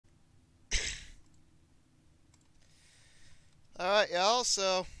Alright, y'all,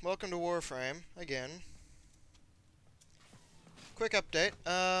 so welcome to Warframe again. Quick update.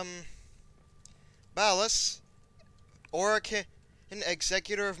 Ballas, Orakin,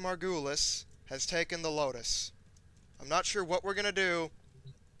 executor of Margulis, has taken the Lotus. I'm not sure what we're gonna do,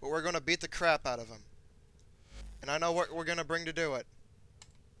 but we're gonna beat the crap out of him. And I know what we're gonna bring to do it.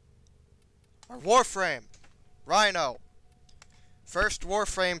 Our Warframe! Rhino! First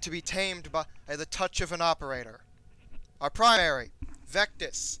Warframe to be tamed by the touch of an operator. Our primary,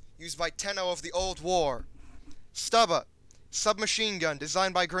 Vectis, used by Tenno of the Old War. Stubba, submachine gun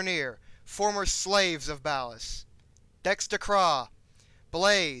designed by Grenier, former slaves of Ballas. Dexter Kra,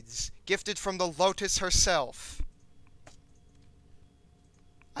 blades, gifted from the Lotus herself.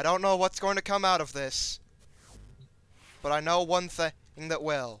 I don't know what's going to come out of this, but I know one thing that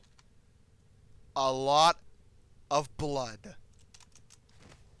will. A lot of blood.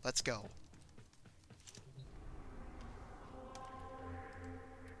 Let's go.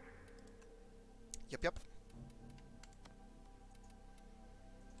 Yep.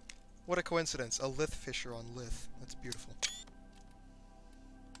 What a coincidence. A Lith Fisher on Lith. That's beautiful.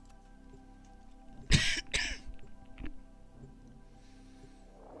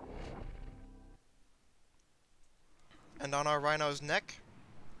 And on our Rhino's neck,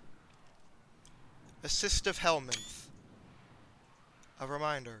 a cyst of Helminth. A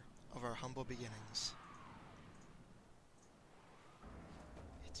reminder of our humble beginnings.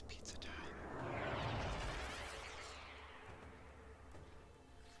 It's pizza time.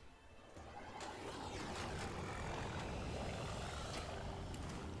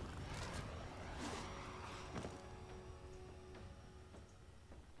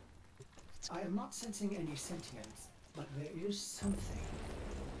 I am not sensing any sentience, but there is something.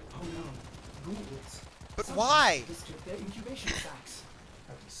 Oh no, ghouls. But Something why? disturbed their incubation sacs.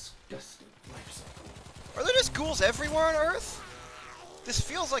 A disgusting life cycle. Are there just ghouls everywhere on Earth? This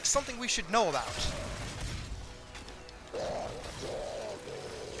feels like something we should know about.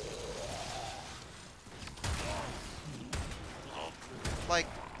 Like,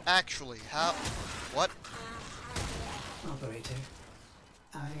 actually, how... What? Operator,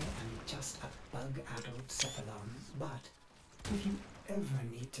 I am just a bug-addled cephalon, but if you ever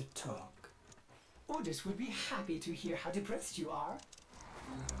need to talk, Ordis would be happy to hear how depressed you are.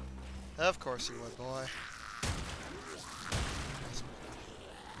 Of course you would, boy.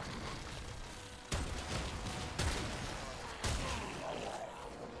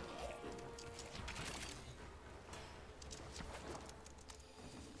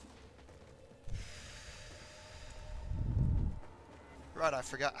 Right, I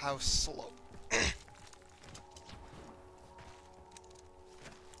forgot how slow...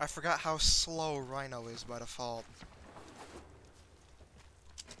 I forgot how slow Rhino is by default.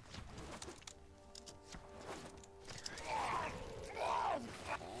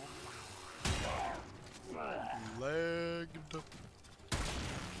 Lagged.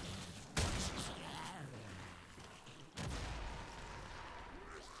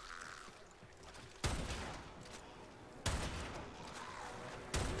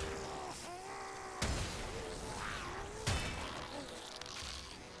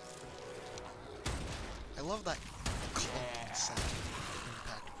 I love that clunking sound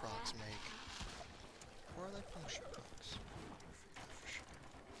impact procs make. Or are they puncture procs?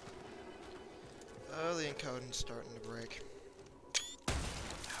 Oh, the encoding's starting to break. Oh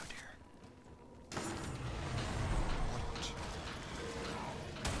dear. What?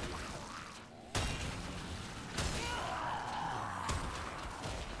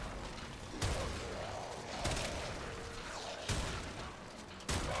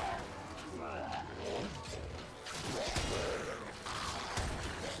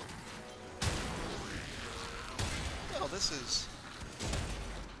 Oh, this is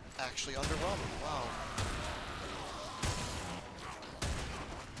actually underwhelming. Wow.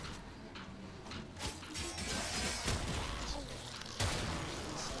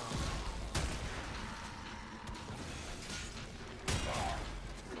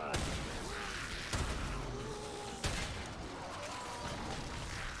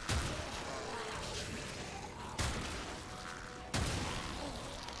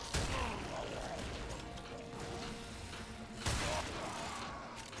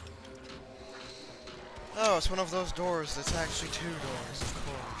 Oh, it's one of those doors that's actually two doors, of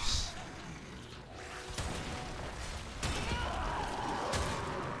course.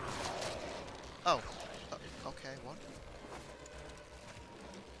 Oh. Okay, what?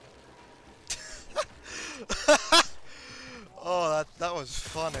 Oh, that was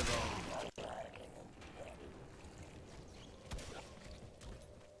funny though.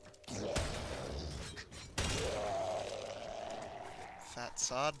 that,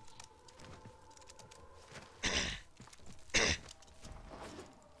 son.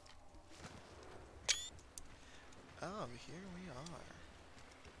 Oh, here we are.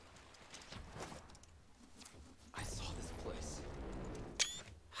 I saw this place.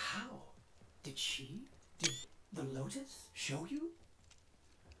 How? Did the Lotus show you?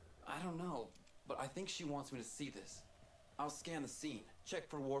 I don't know, but I think she wants me to see this. I'll scan the scene, check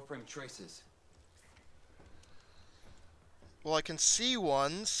for Warframe traces. Well, I can see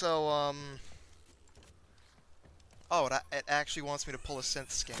one, so, oh, it actually wants me to pull a synth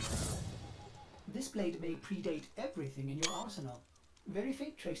scanner out. This blade may predate everything in your arsenal. Very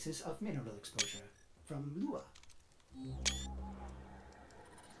faint traces of mineral exposure from Lua.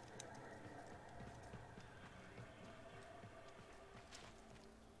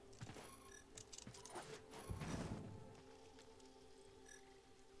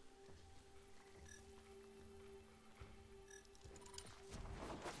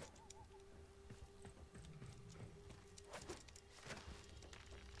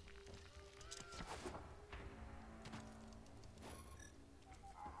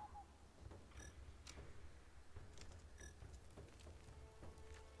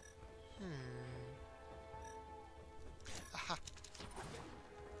 Aha.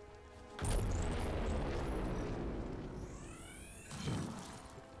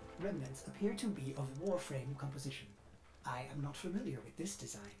 Remnants appear to be of Warframe composition. I am not familiar with this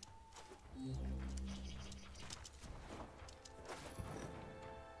design.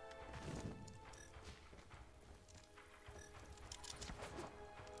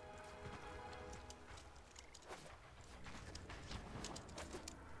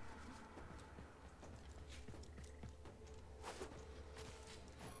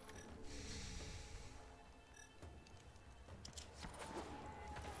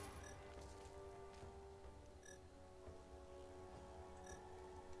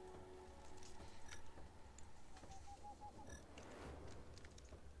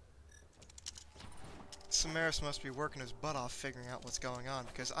 Samaris must be working his butt off figuring out what's going on,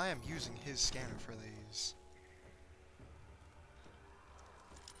 because I am using his scanner for these.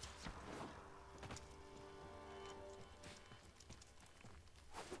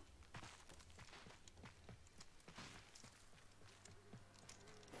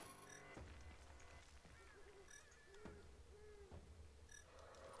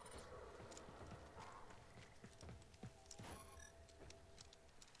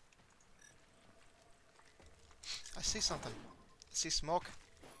 I see something. I see smoke.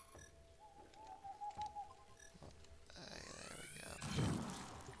 There we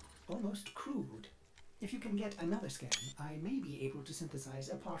go. Almost crude. If you can get another scan, I may be able to synthesize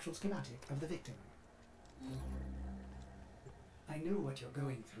a partial schematic of the victim. I know what you're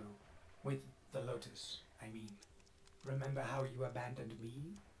going through. With the Lotus, I mean. Remember how you abandoned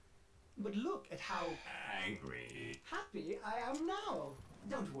me? But look at how angry happy I am now.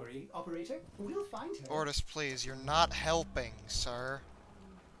 Don't worry, operator. We'll find her. Ortis, please, you're not helping, sir.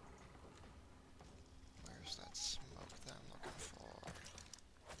 Where's that smoke that I'm looking for?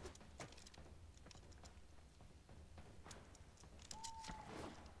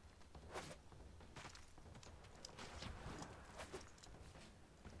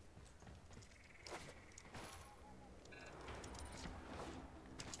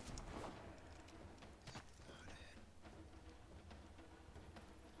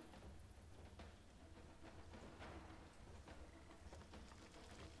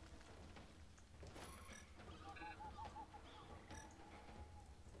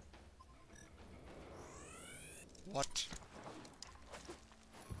 What?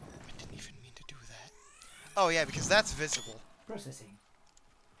 I didn't even mean to do that. Oh yeah, because that's visible. Processing.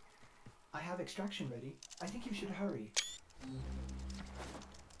 I have extraction ready. I think you should hurry.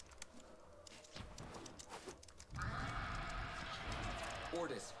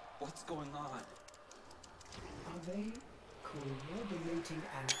 Ortis, what's going on? Are they coordinating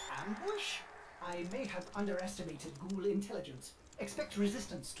an ambush? I may have underestimated ghoul intelligence. Expect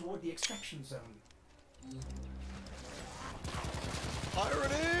resistance toward the extraction zone.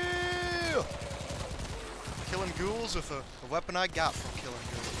 Irony! Killing ghouls with a weapon I got from killing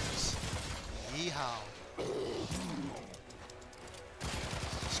ghouls. Yeehaw.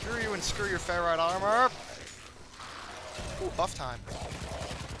 Screw you and screw your ferrite armor! Ooh, buff time.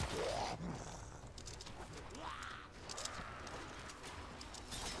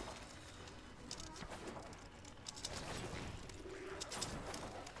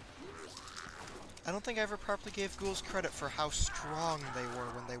 I don't think I ever properly gave ghouls credit for how strong they were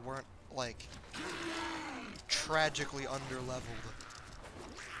when they weren't, like, tragically underleveled.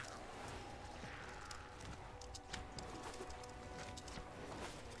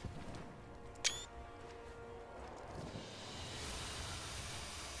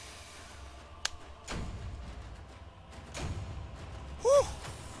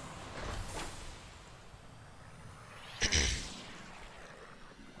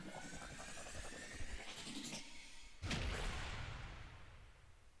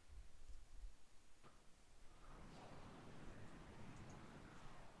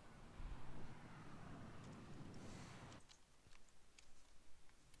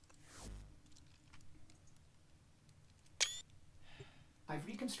 I've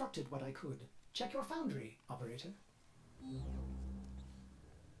reconstructed what I could. Check your foundry, operator.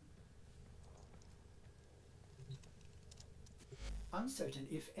 Uncertain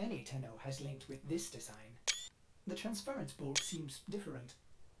if any Tenno has linked with this design. The transference bolt seems different,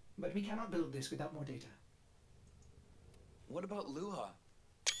 but we cannot build this without more data. What about Luha?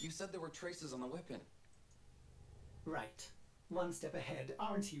 You said there were traces on the weapon. Right. One step ahead,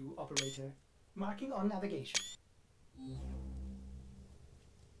 aren't you, operator? Marking on navigation.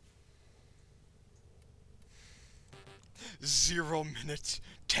 0 minutes,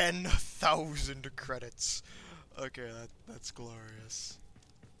 10,000 credits. Okay, that's glorious.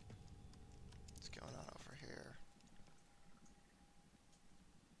 What's going on